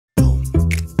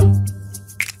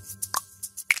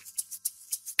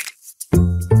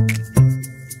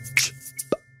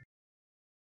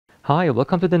Hi,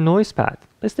 welcome to the Noise Path.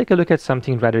 Let's take a look at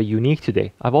something rather unique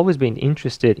today. I've always been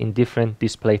interested in different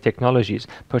display technologies,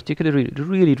 particularly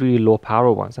really low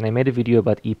power ones, and I made a video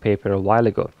about e-paper a while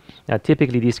ago. Now,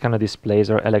 typically these kind of displays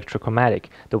are electrochromatic,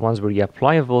 the ones where you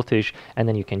apply a voltage and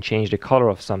then you can change the color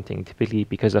of something, typically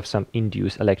because of some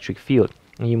induced electric field,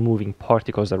 and you're moving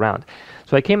particles around.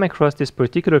 So I came across this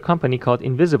particular company called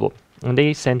Ynvisible, and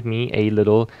they sent me a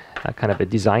little kind of a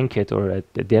design kit or a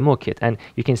demo kit, and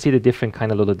you can see the different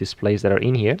kind of little displays that are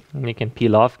in here, and you can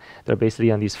peel off. They're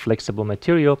basically on this flexible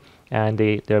material, and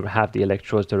they have the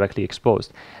electrodes directly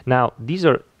exposed. Now these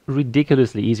are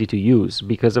ridiculously easy to use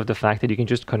because of the fact that you can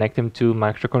just connect them to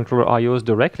microcontroller IOs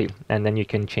directly, and then you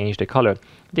can change the color.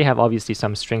 They have obviously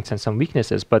some strengths and some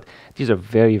weaknesses, but these are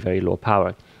very low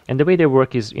power. And the way they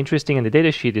work is interesting, and the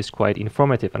datasheet is quite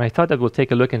informative. And I thought that we'll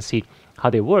take a look and see how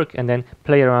they work and then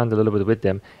play around a little bit with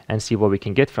them and see what we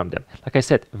can get from them. Like I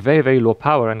said, very low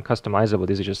power and customizable.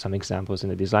 These are just some examples in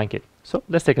the design kit. So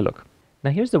let's take a look. Now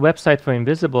here's the website for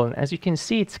Ynvisible, and as you can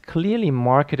see, it's clearly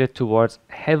marketed towards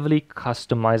heavily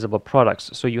customizable products.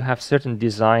 So you have certain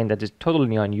design that is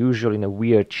totally unusual in a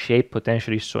weird shape,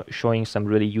 potentially showing some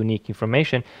really unique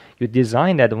information. You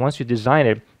design that, and once you design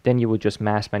it, then you would just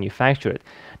mass manufacture it.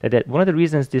 That one of the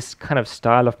reasons this kind of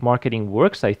style of marketing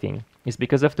works, I think, is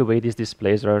because of the way these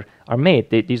displays are made.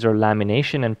 These are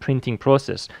lamination and printing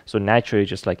process. So naturally,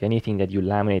 just like anything that you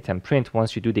laminate and print,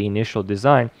 once you do the initial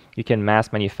design, you can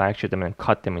mass manufacture them and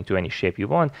cut them into any shape you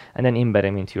want, and then embed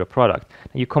them into your product.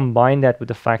 And you combine that with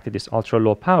the fact that it's ultra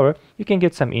low power, you can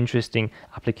get some interesting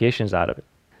applications out of it.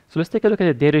 So let's take a look at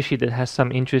a datasheet that has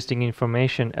some interesting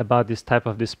information about this type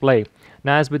of display.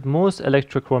 Now, as with most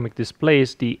electrochromic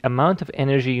displays, the amount of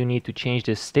energy you need to change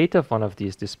the state of one of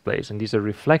these displays, and these are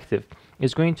reflective,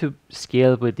 is going to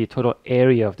scale with the total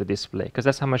area of the display, because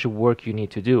that's how much work you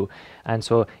need to do. And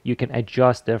so you can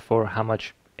adjust, therefore, how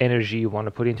much energy you want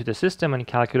to put into the system and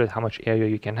calculate how much area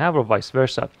you can have, or vice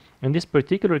versa. In this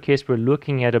particular case, we're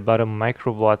looking at about a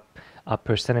microwatt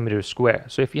per centimeter square.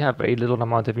 So if you have very little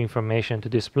amount of information to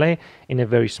display in a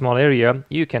very small area,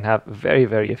 you can have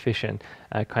very efficient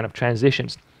kind of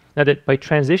transitions. Now that by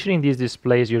transitioning these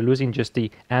displays, you're losing just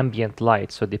the ambient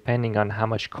light. So depending on how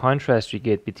much contrast you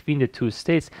get between the two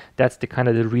states, that's the kind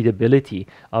of the readability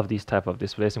of these type of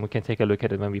displays, and we can take a look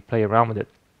at it when we play around with it.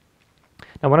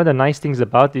 Now, one of the nice things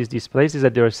about these displays is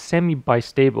that they're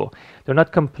semi-bistable. They're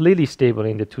not completely stable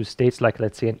in the two states like,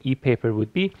 let's say, an e-paper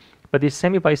would be, but this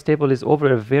semi-bistable is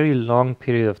over a very long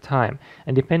period of time.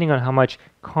 And depending on how much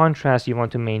contrast you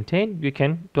want to maintain, you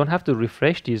don't have to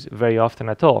refresh these very often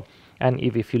at all. And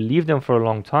if you leave them for a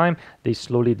long time, they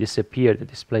slowly disappear. The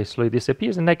display slowly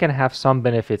disappears, and that can have some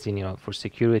benefits in, for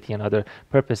security and other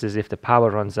purposes if the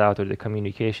power runs out or the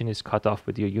communication is cut off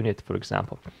with your unit, for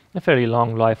example. A fairly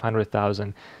long life,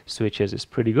 100,000 switches, is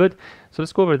pretty good. So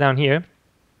let's go over down here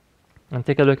and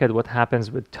take a look at what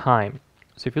happens with time.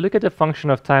 So if you look at the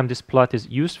function of time, this plot is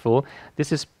useful.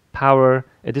 This is power,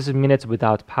 this is minutes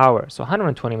without power. So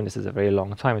 120 minutes is a very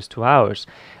long time, it's 2 hours.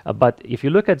 But if you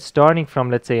look at starting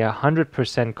from, let's say,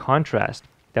 100% contrast,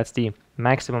 that's the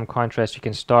maximum contrast you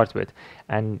can start with.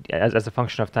 And as a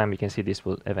function of time, you can see this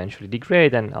will eventually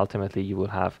degrade, and ultimately you will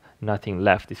have nothing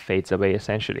left. It fades away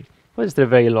essentially. But it's a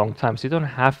very long time, so you don't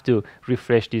have to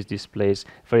refresh these displays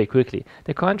very quickly.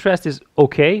 The contrast is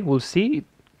okay, we'll see.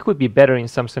 Could be better in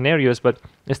some scenarios, but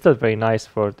it's still very nice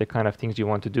for the kind of things you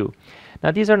want to do.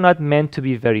 Now, these are not meant to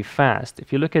be very fast.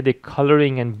 If you look at the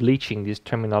coloring and bleaching, this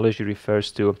terminology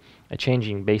refers to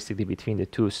changing basically between the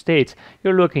two states.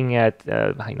 You're looking at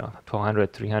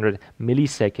 200, 300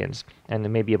 milliseconds, and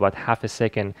maybe about half a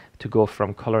second to go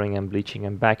from coloring and bleaching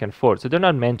and back and forth. So they're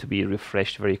not meant to be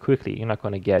refreshed very quickly. You're not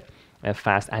going to get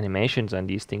fast animations on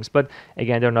these things, but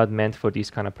again, they're not meant for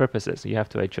these kind of purposes. You have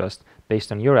to adjust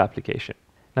based on your application.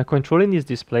 Now, controlling these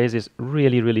displays is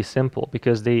really simple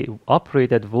because they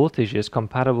operate at voltages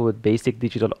compatible with basic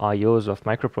digital IOs of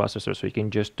microprocessors. So you can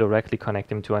just directly connect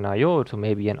them to an IO, to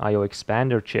maybe an IO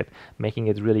expander chip, making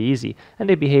it really easy. And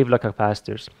they behave like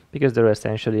capacitors because they're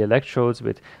essentially electrodes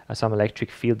with some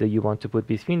electric field that you want to put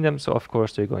between them. So of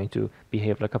course they're going to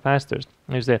behave like capacitors.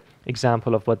 There's an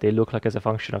example of what they look like as a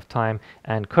function of time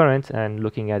and current, and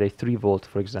looking at a 3 volt,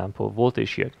 for example,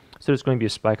 voltage here. So there's going to be a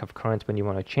spike of current when you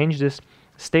want to change this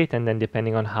state, and then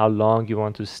depending on how long you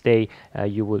want to stay,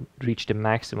 you will reach the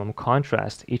maximum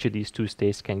contrast each of these two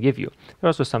states can give you. There are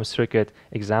also some circuit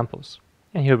examples.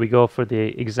 And here we go for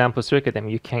the example circuit. I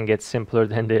mean, you can't get simpler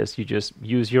than this. You just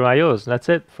use your IOs. That's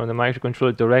it. From the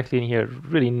microcontroller directly in here,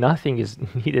 really nothing is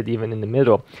needed even in the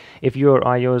middle. If your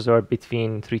IOs are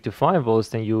between 3 to 5 volts,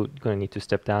 then you're going to need to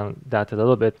step down that a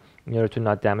little bit in order to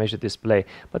not damage the display.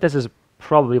 But this is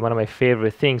probably one of my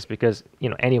favorite things because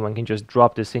anyone can just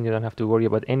drop this in. You don't have to worry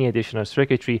about any additional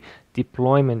circuitry.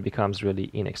 Deployment becomes really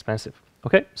inexpensive.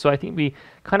 Okay, so I think we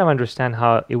kind of understand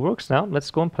how it works now.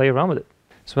 Let's go and play around with it.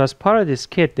 So as part of this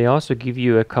kit, they also give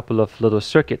you a couple of little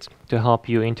circuits to help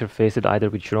you interface it either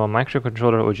with your own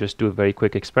microcontroller or just do a very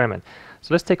quick experiment.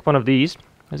 So let's take one of these.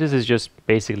 This is just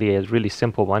basically a really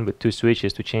simple one with 2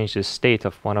 switches to change the state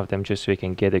of one of them just so you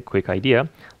can get a quick idea.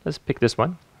 Let's pick this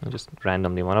one, just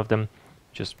randomly one of them.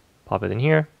 Just pop it in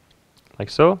here, like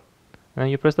so, and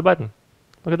you press the button.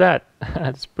 Look at that.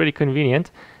 It's pretty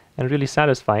convenient and really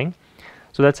satisfying.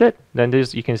 So that's it. Then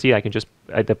you can see I can just,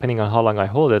 depending on how long I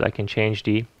hold it, I can change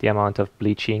the amount of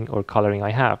bleaching or coloring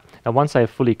I have. Now once I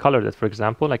have fully colored it, for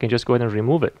example, I can just go ahead and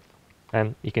remove it.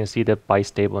 And you can see the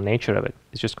bistable nature of it.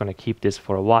 It's just going to keep this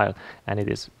for a while, and it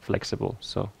is flexible.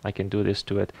 So I can do this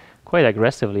to it quite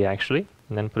aggressively actually,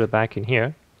 and then put it back in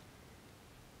here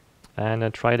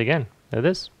and try it again. There it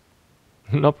is.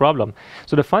 No problem.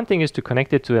 So the fun thing is to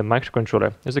connect it to a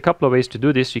microcontroller. There's a couple of ways to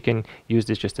do this. You can use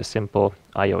this just a simple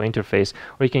I/O interface,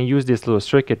 or you can use this little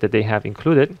circuit that they have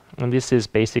included. And this is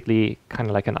basically kind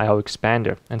of like an I/O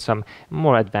expander, and some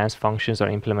more advanced functions are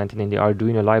implemented in the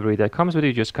Arduino library that comes with it.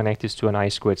 You just connect this to an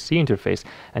I2C interface,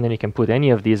 and then you can put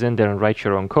any of these in there and write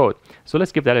your own code. So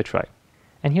let's give that a try.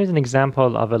 And here's an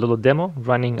example of a little demo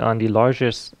running on the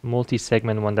largest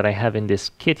multi-segment one that I have in this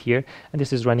kit here. And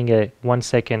this is running a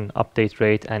 1-second update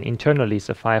rate, and internally it's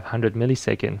a 500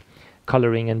 millisecond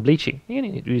coloring and bleaching.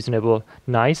 Reasonable,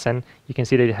 nice, and you can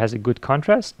see that it has a good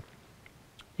contrast.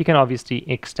 You can obviously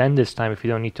extend this time if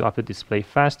you don't need to up the display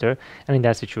faster, and in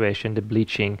that situation the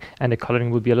bleaching and the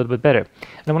coloring will be a little bit better.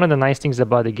 And one of the nice things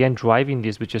about, again, driving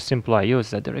these with just simple I/O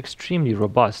is that they're extremely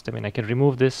robust. I mean, I can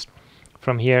remove this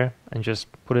from here and just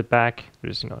put it back.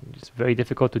 There's, it's very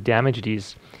difficult to damage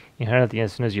these inherently.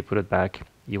 As soon as you put it back,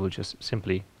 you will just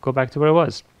simply go back to where it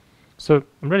was. So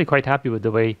I'm really quite happy with the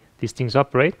way these things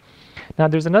operate. Now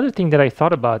there's another thing that I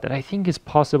thought about that I think is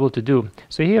possible to do.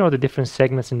 So here are the different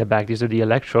segments in the back. These are the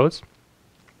electrodes.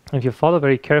 If you follow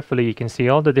very carefully, you can see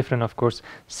all the different, of course,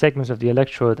 segments of the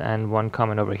electrode and one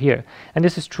common over here. And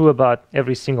this is true about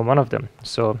every single one of them.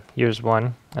 So here's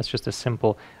one. That's just a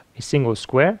single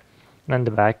square. And on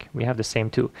the back we have the same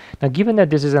two. Now given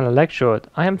that this is an electrode,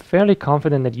 I am fairly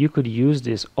confident that you could use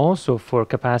this also for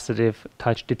capacitive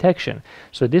touch detection.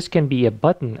 So this can be a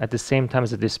button at the same time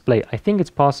as a display. I think it's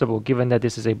possible, given that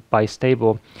this is a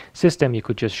bistable system. You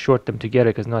could just short them together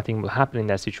because nothing will happen in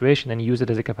that situation, and use it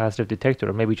as a capacitive detector,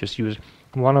 or maybe just use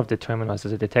one of the terminals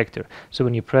as a detector. So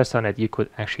when you press on it, you could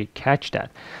actually catch that.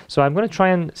 So I'm going to try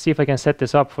and see if I can set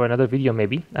this up for another video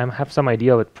maybe. I have some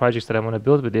idea with projects that I want to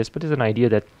build with this, but it's an idea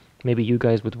that maybe you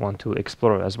guys would want to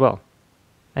explore as well.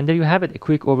 And there you have it, a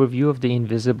quick overview of the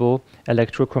Ynvisible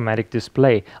Electrochromatic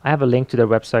display. I have a link to their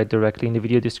website directly in the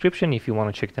video description if you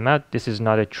want to check them out. This is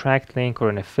not a tracked link or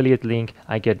an affiliate link.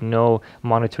 I get no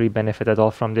monetary benefit at all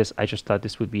from this. I just thought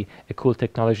this would be a cool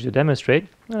technology to demonstrate.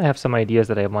 And I have some ideas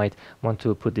that I might want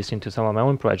to put this into some of my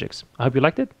own projects. I hope you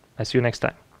liked it. I'll see you next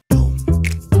time.